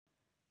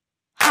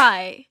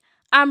Hi,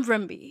 I'm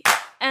Rimby,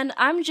 and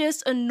I'm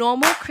just a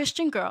normal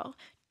Christian girl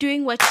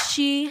doing what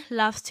she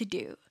loves to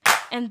do,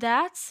 and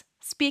that's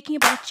speaking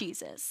about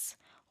Jesus.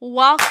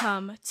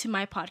 Welcome to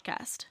my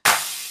podcast.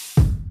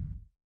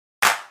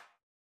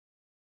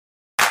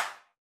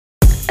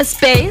 A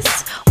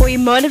space where we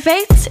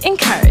motivate,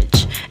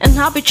 encourage, and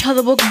help each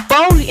other walk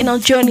boldly in our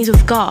journeys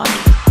with God.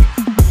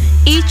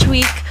 Each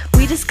week,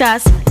 we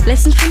discuss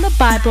lessons from the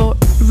Bible,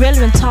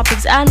 relevant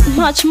topics, and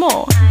much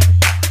more.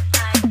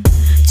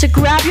 So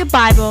grab your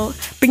Bible,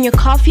 bring your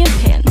coffee and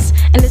pens,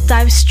 and let's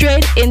dive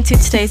straight into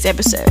today's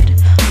episode.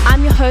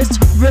 I'm your host,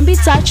 Rimby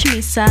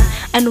Zachimisa,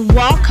 and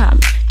welcome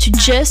to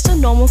Just a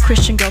Normal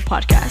Christian Girl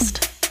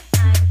podcast.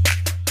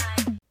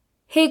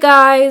 Hey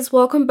guys,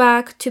 welcome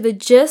back to the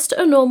Just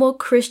a Normal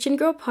Christian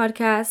Girl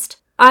podcast.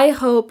 I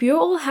hope you're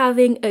all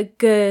having a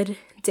good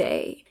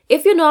day.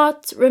 If you're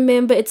not,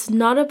 remember it's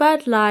not a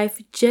bad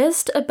life,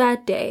 just a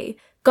bad day.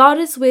 God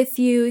is with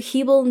you.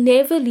 He will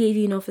never leave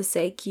you nor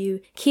forsake you.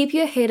 Keep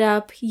your head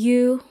up.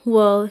 You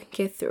will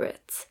get through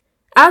it.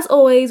 As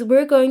always,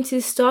 we're going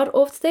to start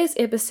off today's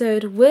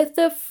episode with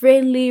a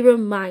friendly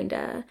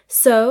reminder.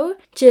 So,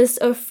 just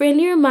a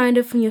friendly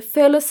reminder from your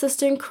fellow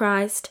sister in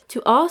Christ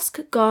to ask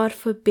God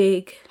for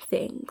big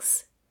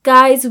things.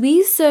 Guys,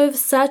 we serve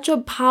such a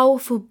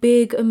powerful,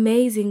 big,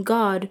 amazing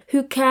God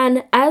who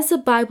can, as the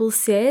Bible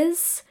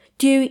says,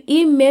 do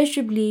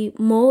immeasurably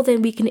more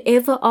than we can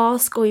ever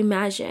ask or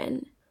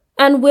imagine.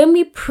 And when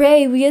we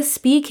pray, we are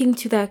speaking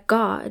to that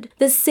God,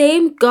 the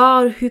same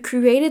God who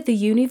created the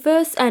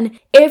universe and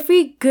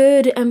every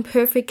good and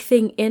perfect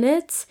thing in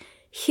it,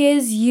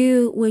 hears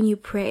you when you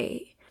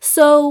pray.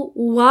 So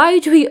why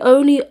do we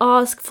only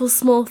ask for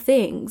small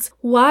things?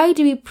 Why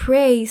do we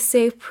pray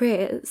safe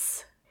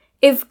prayers?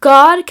 If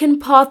God can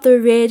part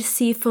the Red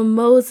Sea for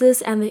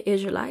Moses and the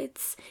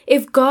Israelites,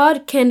 if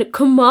God can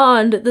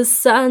command the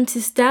sun to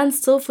stand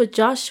still for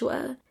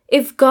Joshua,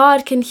 if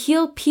God can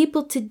heal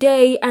people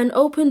today and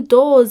open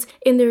doors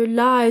in their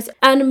lives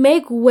and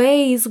make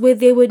ways where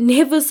there were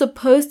never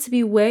supposed to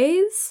be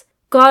ways,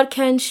 God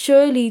can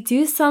surely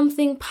do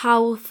something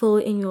powerful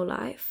in your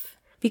life.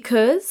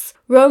 Because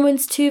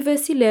Romans 2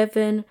 verse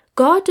 11,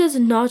 God does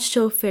not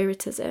show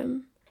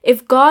favoritism.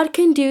 If God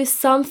can do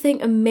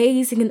something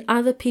amazing in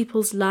other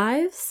people's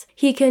lives,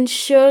 He can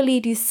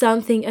surely do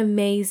something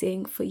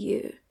amazing for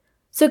you.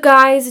 So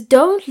guys,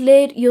 don't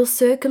let your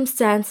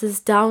circumstances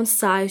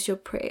downsize your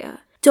prayer.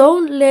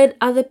 Don't let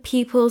other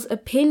people's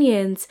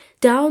opinions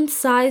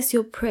downsize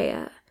your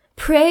prayer.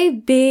 Pray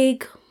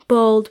big,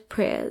 bold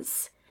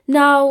prayers.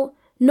 Now,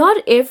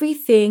 not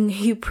everything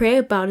you pray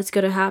about is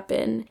going to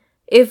happen.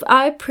 If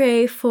I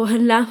pray for a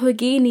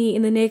Lamborghini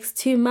in the next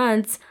 2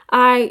 months,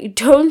 I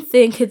don't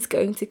think it's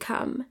going to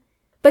come.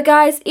 But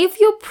guys,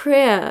 if your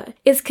prayer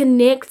is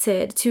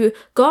connected to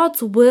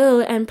God's will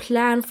and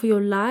plan for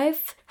your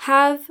life,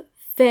 have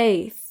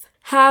faith.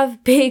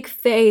 Have big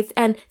faith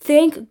and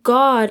thank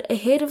God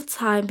ahead of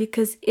time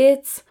because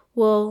it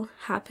will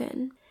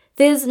happen.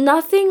 There's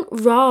nothing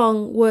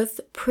wrong with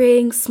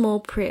praying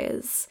small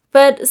prayers.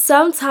 But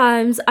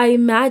sometimes I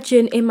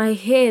imagine in my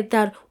head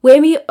that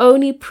when we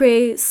only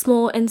pray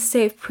small and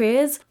safe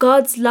prayers,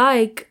 God's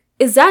like,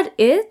 is that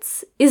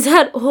it? Is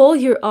that all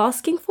you're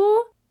asking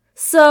for?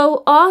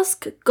 So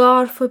ask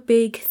God for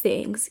big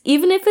things.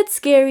 Even if it's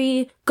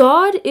scary,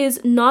 God is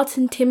not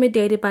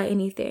intimidated by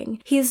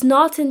anything. He's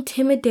not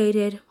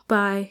intimidated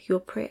by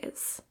your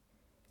prayers.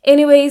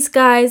 Anyways,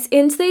 guys,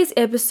 in today's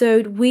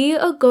episode, we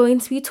are going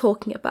to be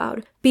talking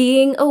about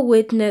being a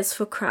witness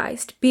for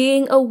Christ,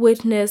 being a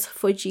witness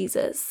for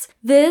Jesus.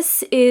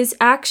 This is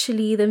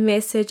actually the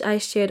message I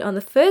shared on the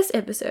first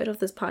episode of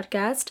this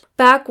podcast,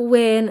 back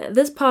when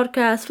this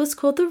podcast was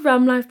called the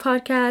Rum Life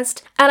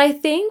Podcast. And I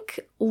think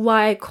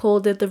why I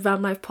called it the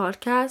Rum Life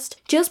Podcast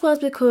just was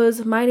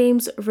because my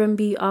name's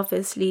Rimby,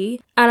 obviously,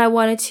 and I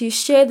wanted to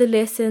share the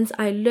lessons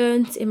I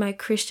learned in my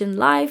Christian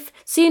life.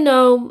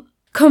 So,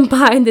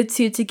 combine the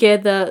two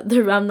together,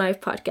 the Rum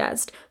Life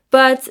Podcast.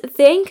 But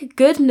thank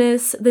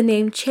goodness the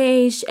name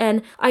changed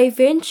and I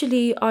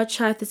eventually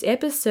archived this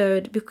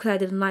episode because I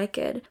didn't like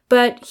it.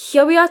 But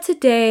here we are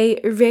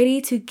today,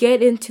 ready to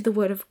get into the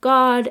Word of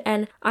God,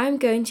 and I'm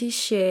going to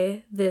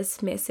share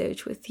this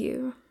message with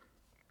you.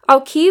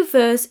 Our key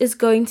verse is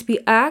going to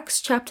be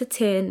Acts chapter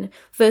 10,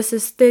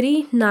 verses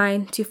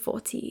 39 to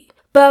 40.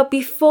 But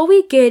before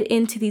we get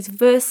into these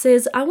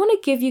verses, I want to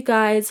give you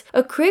guys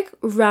a quick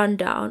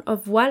rundown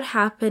of what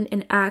happened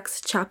in Acts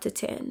chapter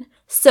 10.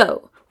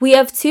 So, we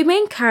have two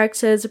main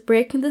characters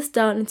breaking this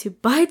down into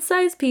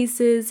bite-sized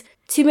pieces,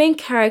 two main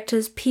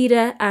characters,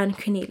 Peter and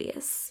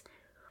Cornelius.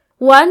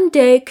 One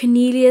day,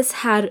 Cornelius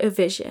had a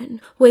vision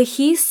where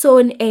he saw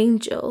an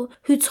angel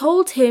who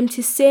told him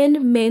to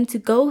send men to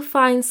go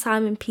find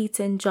Simon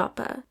Peter in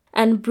Joppa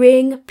and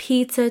bring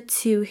Peter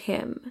to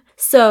him.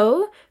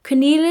 So,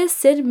 Cornelius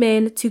sent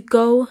men to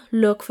go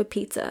look for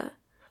Peter.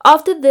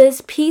 After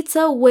this,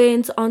 Peter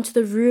went onto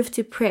the roof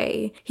to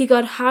pray. He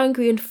got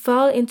hungry and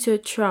fell into a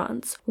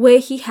trance where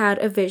he had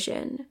a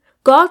vision.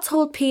 God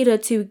told Peter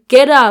to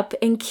get up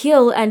and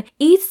kill and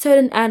eat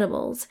certain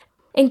animals.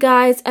 And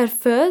guys, at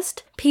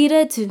first,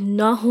 Peter did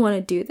not want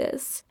to do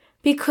this,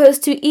 because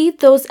to eat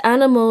those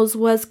animals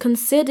was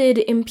considered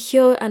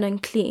impure and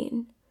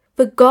unclean.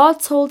 But God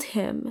told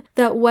him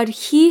that what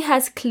he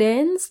has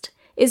cleansed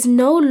is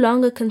no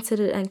longer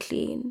considered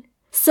unclean.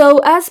 So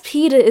as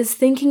Peter is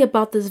thinking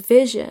about this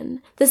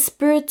vision, the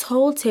Spirit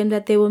told him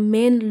that there were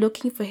men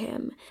looking for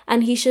him,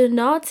 and he should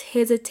not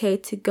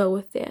hesitate to go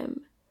with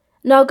them.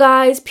 Now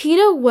guys,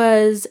 Peter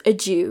was a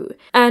Jew,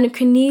 and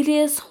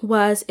Cornelius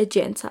was a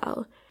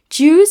Gentile.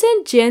 Jews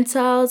and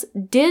Gentiles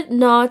did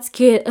not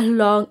get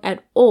along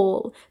at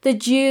all. The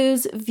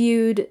Jews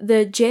viewed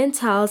the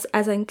Gentiles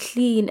as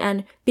unclean,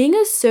 and being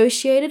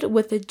associated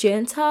with a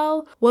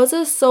Gentile was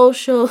a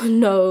social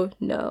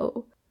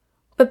no.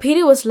 But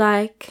Peter was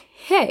like,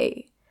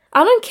 hey,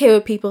 I don't care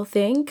what people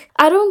think.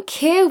 I don't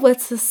care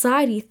what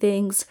society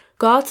thinks.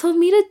 God told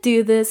me to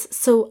do this,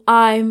 so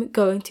I'm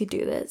going to do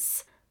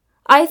this.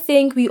 I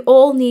think we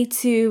all need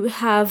to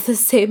have the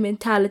same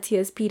mentality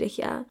as Peter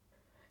here.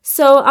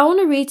 So I want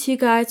to read to you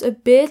guys a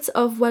bit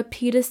of what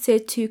Peter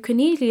said to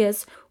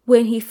Cornelius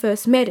when he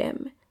first met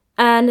him.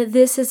 And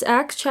this is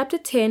Acts chapter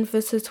 10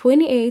 verses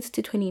 28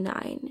 to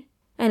 29.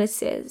 And it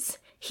says,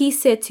 he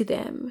said to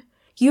them,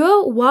 you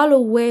are well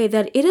aware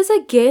that it is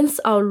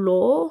against our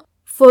law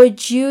for a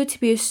Jew to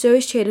be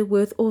associated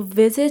with or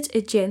visit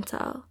a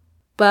Gentile.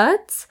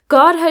 But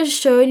God has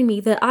shown me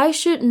that I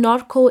should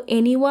not call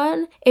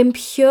anyone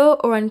impure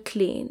or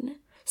unclean.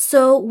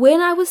 So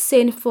when I was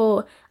sent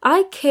for,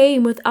 I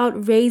came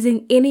without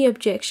raising any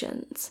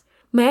objections.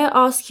 May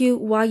I ask you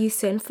why you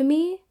sent for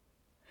me?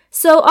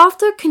 So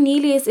after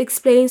Cornelius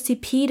explains to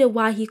Peter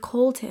why he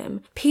called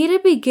him, Peter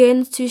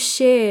begins to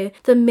share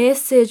the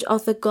message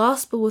of the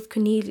gospel with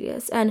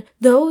Cornelius and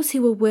those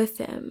who were with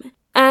him.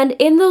 And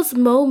in those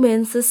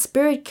moments, the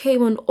Spirit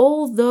came on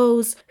all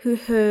those who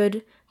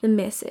heard the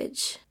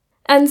message.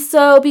 And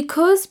so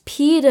because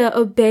Peter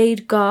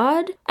obeyed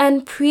God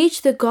and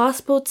preached the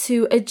gospel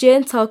to a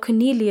Gentile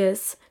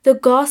Cornelius, the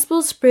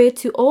gospel spread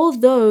to all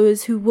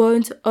those who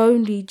weren't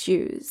only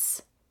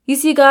Jews. You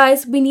see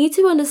guys, we need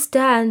to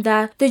understand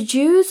that the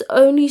Jews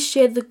only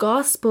shared the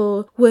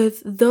gospel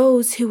with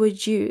those who were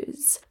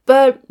Jews.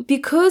 But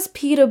because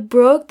Peter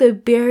broke the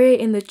barrier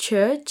in the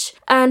church,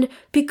 and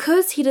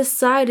because he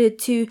decided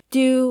to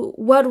do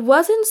what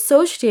wasn't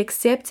socially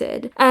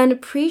accepted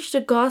and preach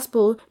the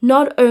gospel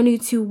not only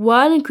to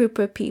one group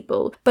of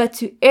people, but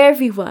to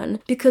everyone,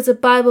 because the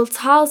Bible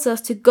tells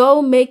us to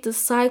go make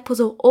disciples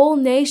of all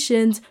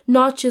nations,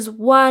 not just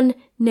one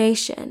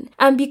nation.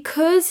 And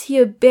because he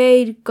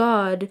obeyed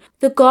God,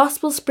 the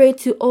gospel spread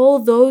to all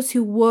those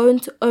who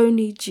weren't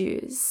only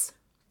Jews.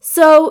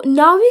 So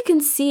now we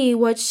can see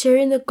what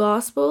sharing the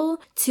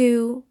gospel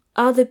to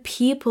other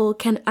people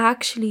can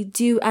actually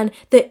do and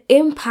the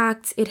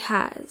impact it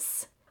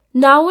has.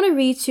 Now I want to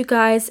read to you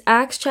guys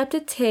Acts chapter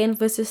 10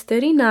 verses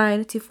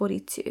 39 to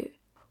 42.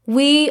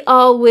 We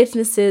are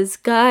witnesses.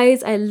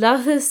 Guys, I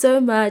love this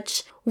so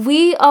much.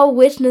 We are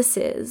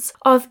witnesses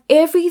of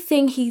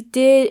everything he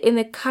did in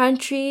the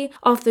country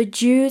of the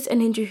Jews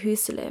and in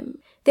Jerusalem.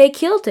 They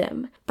killed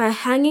him by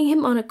hanging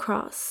him on a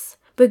cross.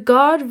 But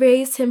God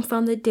raised him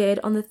from the dead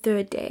on the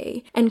third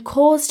day and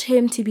caused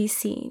him to be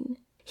seen.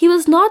 He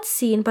was not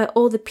seen by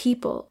all the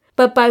people,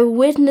 but by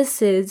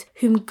witnesses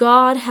whom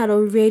God had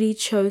already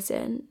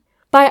chosen.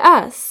 By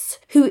us,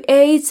 who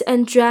ate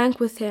and drank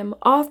with him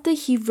after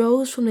he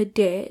rose from the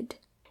dead.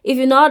 If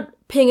you're not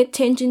paying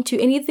attention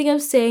to anything I'm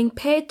saying,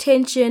 pay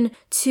attention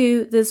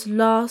to this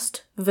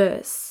last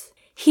verse.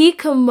 He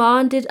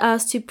commanded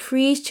us to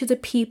preach to the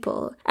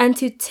people and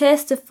to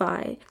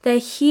testify that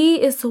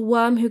he is the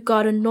one who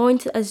God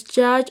anointed as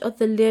judge of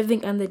the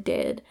living and the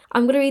dead.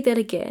 I'm going to read that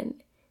again.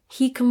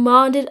 He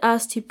commanded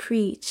us to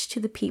preach to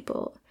the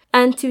people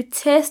and to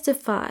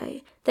testify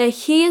that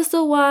he is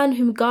the one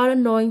whom God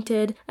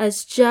anointed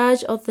as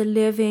judge of the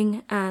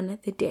living and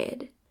the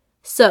dead.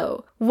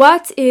 So,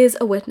 what is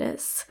a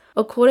witness?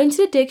 According to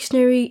the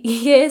dictionary,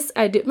 yes,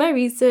 I did my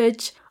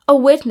research. A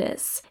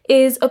witness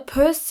is a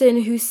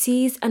person who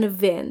sees an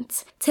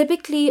event,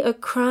 typically a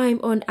crime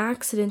or an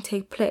accident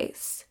take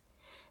place.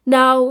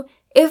 Now,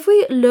 if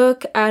we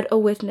look at a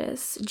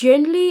witness,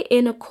 generally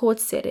in a court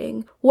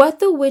setting, what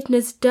the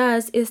witness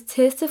does is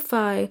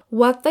testify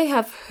what they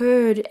have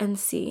heard and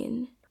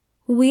seen.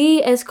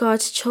 We as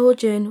God's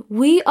children,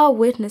 we are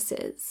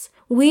witnesses.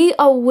 We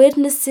are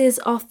witnesses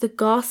of the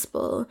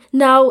gospel.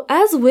 Now,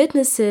 as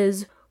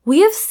witnesses, we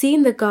have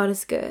seen that God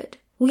is good.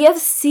 We have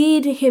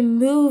seen him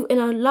move in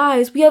our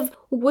lives. We have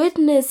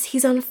witnessed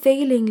his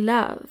unfailing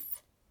love.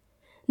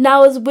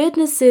 Now, as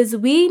witnesses,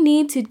 we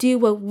need to do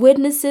what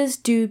witnesses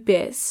do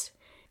best.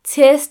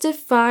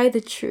 Testify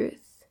the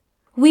truth.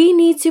 We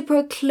need to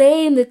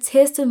proclaim the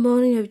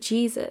testimony of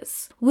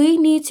Jesus. We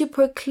need to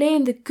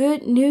proclaim the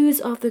good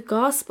news of the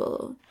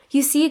gospel.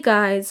 You see,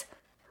 guys,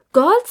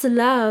 God's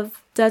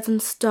love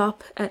doesn't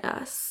stop at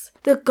us.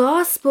 The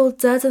gospel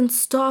doesn't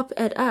stop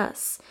at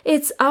us.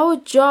 It's our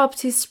job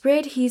to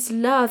spread his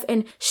love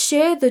and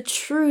share the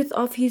truth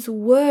of his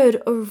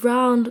word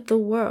around the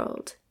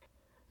world.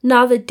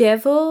 Now the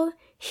devil,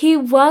 He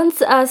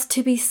wants us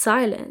to be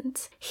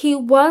silent. He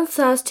wants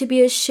us to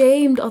be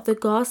ashamed of the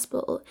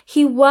gospel.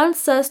 He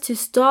wants us to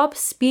stop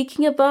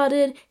speaking about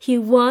it. He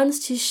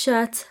wants to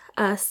shut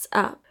us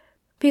up.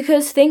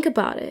 Because think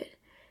about it.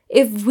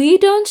 If we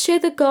don't share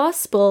the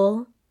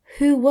gospel,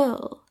 who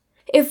will?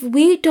 If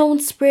we don't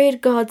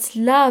spread God's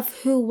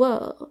love, who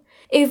will?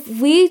 If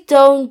we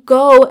don't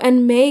go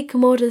and make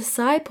more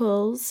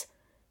disciples,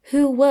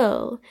 who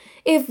will?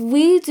 If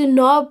we do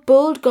not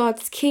build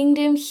God's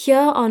kingdom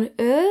here on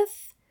earth,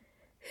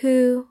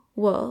 who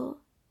will?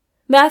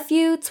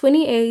 Matthew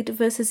 28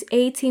 verses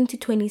 18 to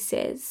 20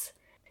 says,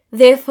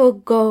 "Therefore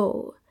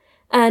go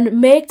and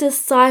make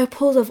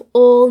disciples of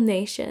all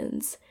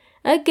nations."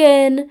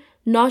 Again,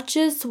 not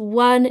just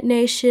one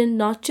nation,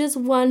 not just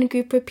one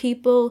group of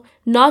people,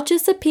 not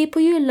just the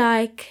people you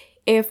like,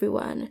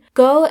 everyone.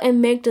 Go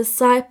and make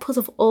disciples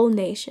of all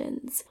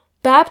nations,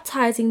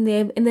 baptizing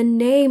them in the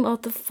name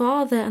of the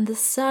Father and the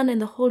Son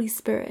and the Holy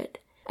Spirit,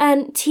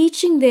 and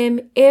teaching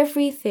them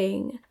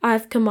everything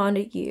I've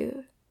commanded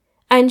you.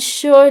 And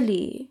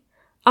surely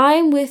I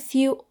am with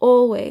you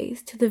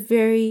always to the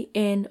very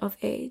end of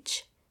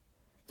age.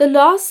 The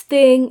last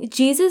thing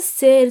Jesus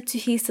said to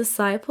his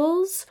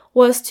disciples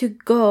was to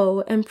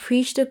go and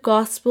preach the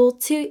gospel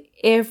to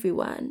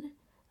everyone.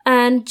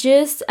 And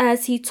just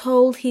as he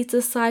told his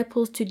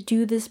disciples to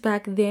do this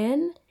back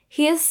then,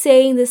 he is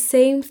saying the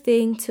same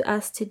thing to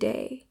us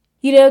today.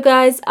 You know,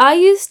 guys, I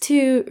used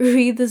to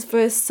read this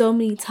verse so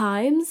many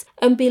times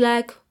and be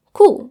like,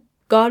 cool,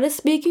 God is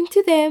speaking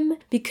to them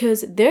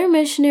because they're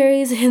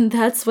missionaries and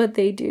that's what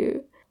they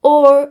do.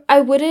 Or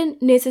I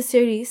wouldn't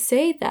necessarily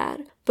say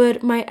that,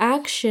 but my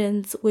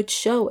actions would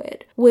show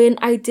it when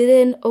I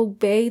didn't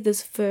obey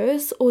this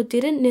verse or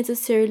didn't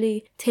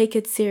necessarily take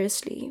it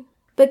seriously.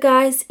 But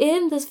guys,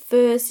 in this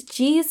verse,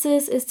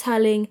 Jesus is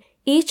telling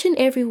each and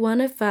every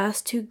one of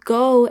us to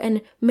go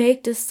and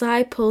make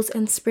disciples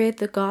and spread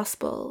the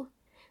gospel.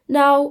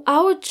 Now,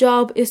 our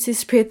job is to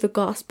spread the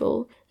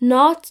gospel,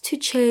 not to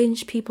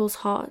change people's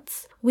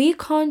hearts. We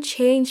can't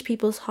change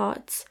people's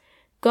hearts.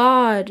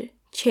 God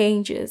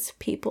changes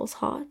people's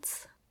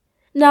hearts.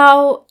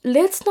 Now,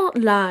 let's not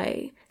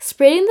lie.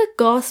 Spreading the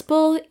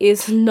gospel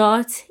is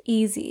not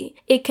easy.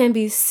 It can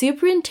be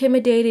super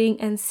intimidating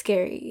and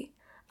scary.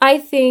 I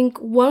think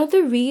one of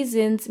the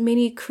reasons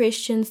many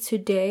Christians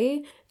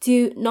today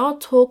do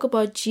not talk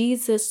about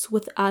Jesus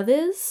with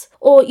others,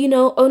 or,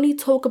 only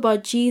talk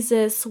about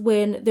Jesus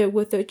when they're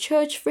with their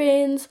church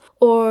friends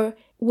or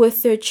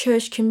with their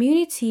church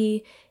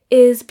community,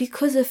 is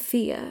because of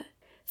fear.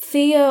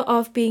 Fear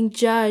of being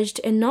judged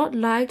and not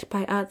liked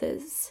by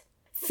others.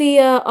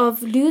 Fear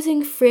of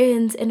losing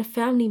friends and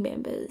family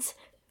members.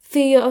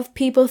 Fear of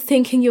people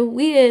thinking you're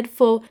weird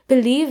for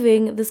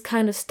believing this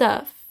kind of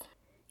stuff.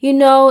 In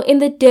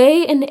the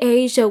day and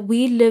age that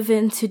we live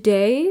in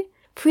today,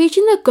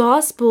 preaching the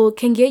gospel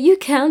can get you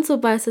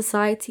cancelled by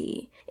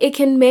society. It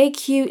can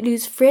make you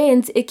lose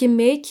friends. It can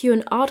make you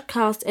an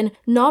outcast and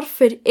not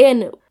fit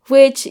in,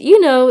 which,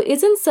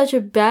 isn't such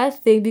a bad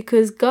thing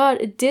because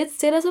God did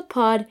set us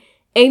apart.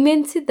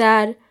 Amen to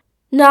that.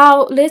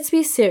 Now, let's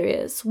be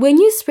serious. When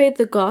you spread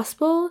the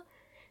gospel,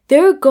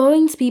 there are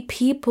going to be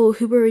people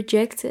who will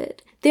reject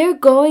it. There are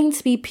going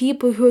to be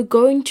people who are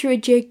going to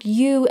reject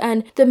you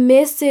and the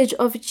message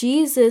of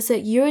Jesus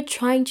that you're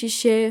trying to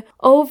share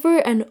over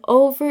and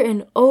over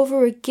and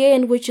over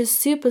again, which is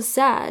super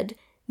sad.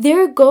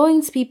 There are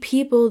going to be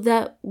people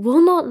that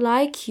will not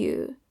like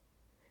you.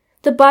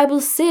 The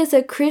Bible says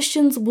that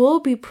Christians will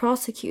be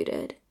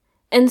persecuted,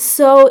 and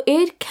so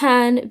it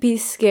can be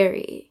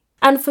scary.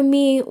 And for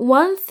me,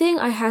 one thing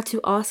I had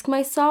to ask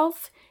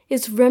myself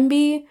is,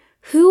 Rimby,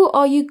 who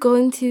are you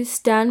going to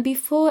stand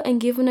before and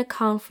give an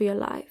account for your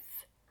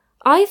life?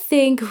 I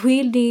think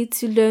we need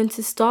to learn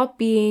to stop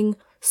being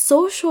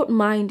so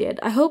short-minded.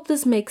 I hope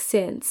this makes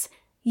sense.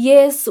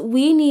 Yes,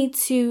 we need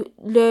to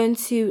learn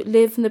to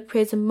live in the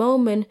present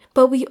moment,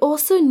 but we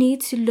also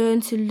need to learn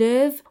to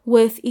live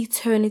with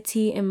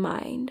eternity in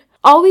mind.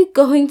 Are we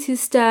going to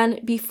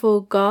stand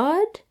before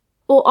God,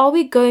 or are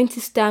we going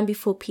to stand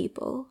before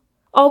people?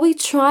 Are we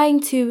trying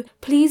to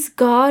please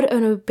God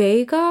and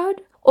obey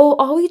God? Or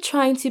are we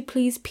trying to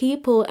please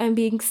people and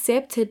be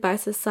accepted by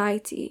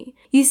society?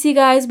 You see,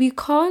 guys, we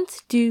can't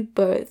do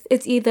both.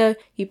 It's either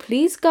you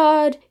please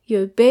God, you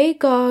obey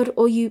God,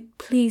 or you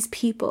please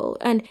people.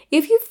 And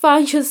if you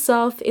find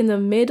yourself in the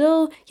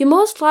middle, you're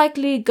most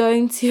likely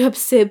going to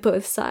upset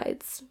both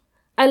sides.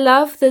 I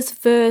love this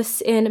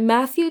verse in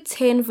Matthew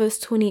 10 verse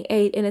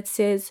 28, and it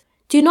says,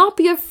 "Do not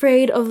be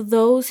afraid of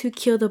those who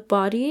kill the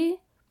body,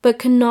 but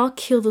cannot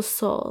kill the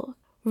soul.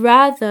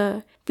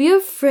 Rather, be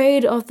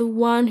afraid of the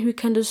one who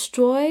can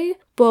destroy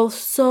both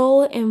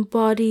soul and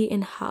body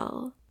in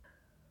hell."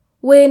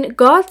 When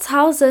God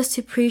tells us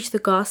to preach the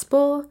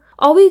gospel,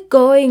 are we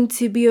going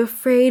to be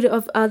afraid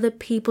of other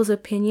people's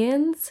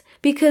opinions?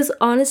 Because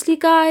honestly,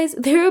 guys,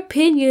 their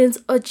opinions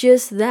are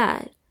just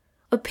that,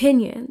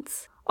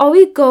 opinions. Are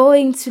we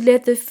going to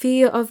let the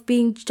fear of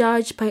being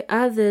judged by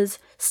others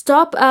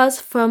stop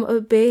us from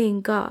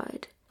obeying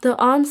God? The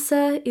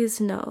answer is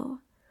no.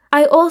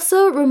 I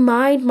also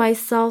remind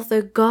myself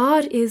that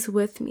God is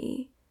with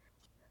me.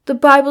 The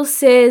Bible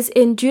says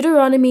in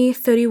Deuteronomy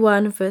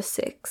 31 verse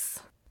 6,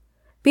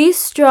 "Be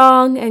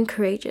strong and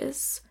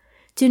courageous.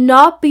 Do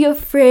not be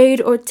afraid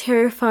or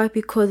terrified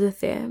because of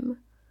them.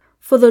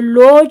 For the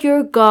Lord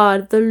your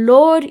God,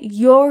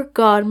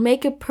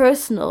 make it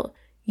personal,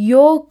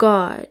 your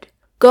God,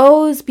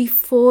 goes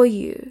before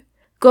you,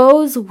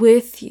 goes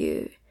with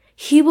you.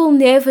 He will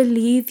never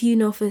leave you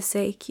nor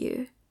forsake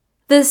you."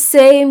 The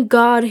same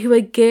God who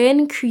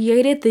again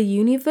created the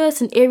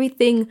universe and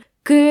everything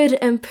good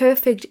and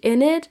perfect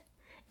in it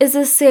is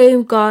the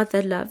same God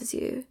that loves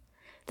you.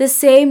 The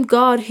same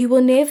God who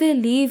will never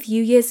leave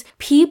you. Yes,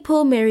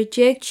 people may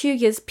reject you.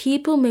 Yes,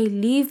 people may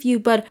leave you,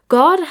 but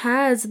God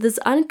has this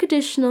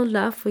unconditional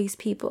love for his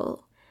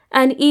people.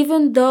 And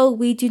even though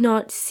we do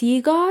not see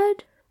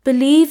God,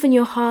 believe in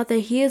your heart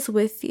that he is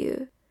with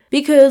you.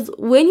 Because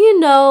when you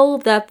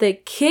know that the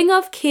King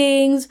of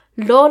Kings,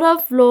 Lord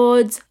of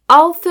Lords,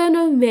 Alpha and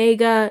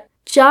Omega,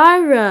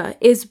 Jireh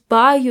is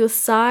by your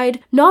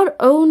side, not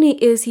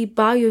only is he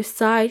by your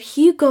side,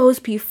 he goes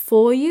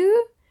before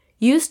you.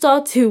 You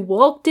start to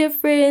walk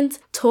different,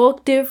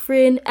 talk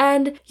different,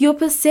 and your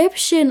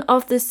perception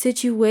of the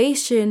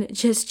situation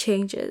just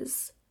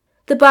changes.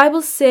 The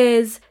Bible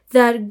says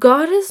that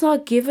God has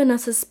not given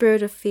us a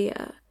spirit of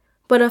fear,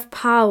 but of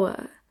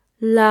power,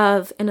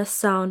 love, and a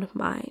sound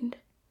mind.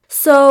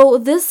 So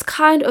this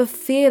kind of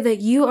fear that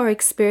you are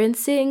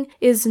experiencing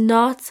is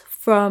not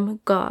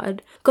from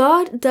God.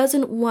 God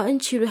doesn't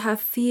want you to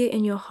have fear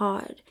in your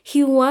heart.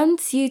 He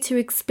wants you to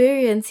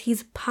experience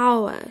his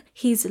power,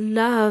 his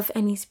love,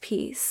 and his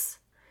peace.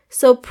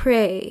 So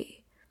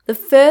pray. The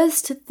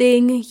first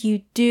thing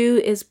you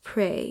do is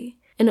pray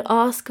and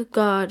ask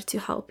God to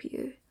help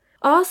you.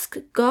 Ask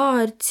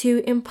God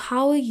to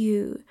empower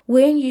you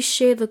when you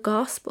share the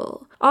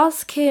gospel.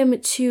 Ask him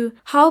to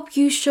help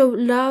you show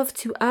love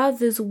to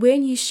others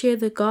when you share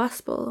the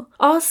gospel.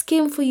 Ask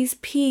him for his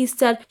peace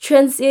that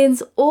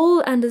transcends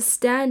all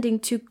understanding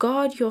to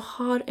guard your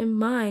heart and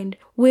mind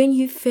when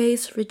you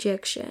face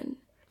rejection.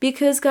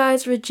 Because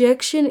guys,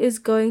 rejection is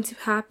going to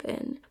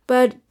happen.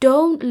 But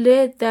don't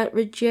let that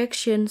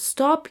rejection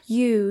stop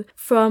you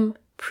from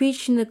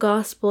preaching the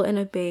gospel and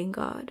obeying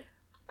God.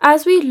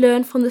 As we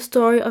learn from the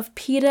story of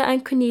Peter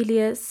and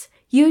Cornelius,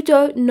 you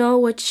don't know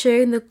what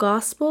sharing the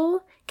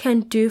gospel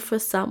can do for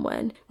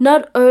someone.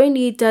 Not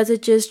only does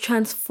it just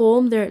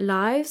transform their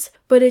lives,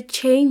 but it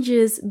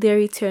changes their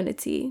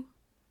eternity.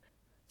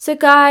 So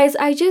guys,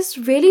 I just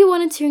really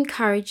wanted to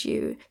encourage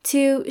you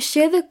to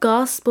share the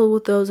gospel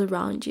with those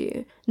around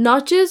you.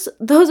 Not just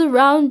those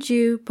around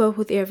you, but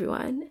with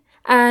everyone.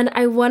 And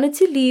I wanted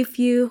to leave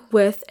you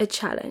with a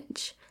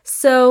challenge.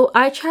 So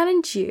I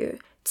challenge you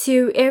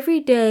to every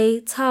day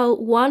tell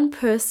one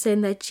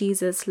person that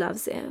Jesus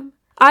loves him.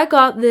 I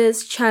got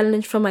this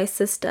challenge from my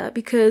sister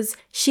because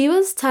she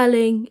was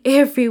telling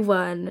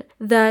everyone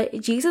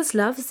that Jesus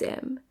loves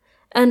him.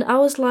 And I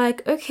was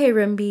like, okay,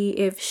 Rimby,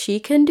 if she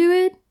can do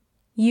it,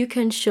 you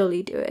can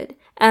surely do it.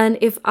 And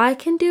if I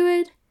can do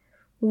it,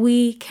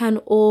 we can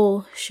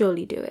all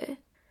surely do it.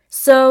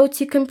 So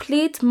to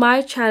complete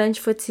my challenge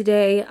for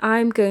today,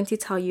 I'm going to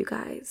tell you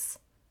guys.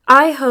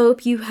 I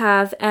hope you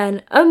have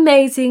an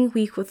amazing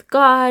week with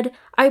God.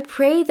 I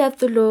pray that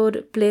the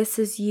Lord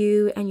blesses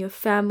you and your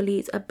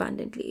families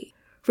abundantly.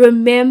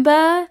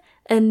 Remember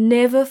and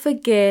never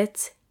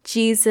forget,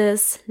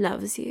 Jesus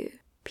loves you.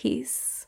 Peace.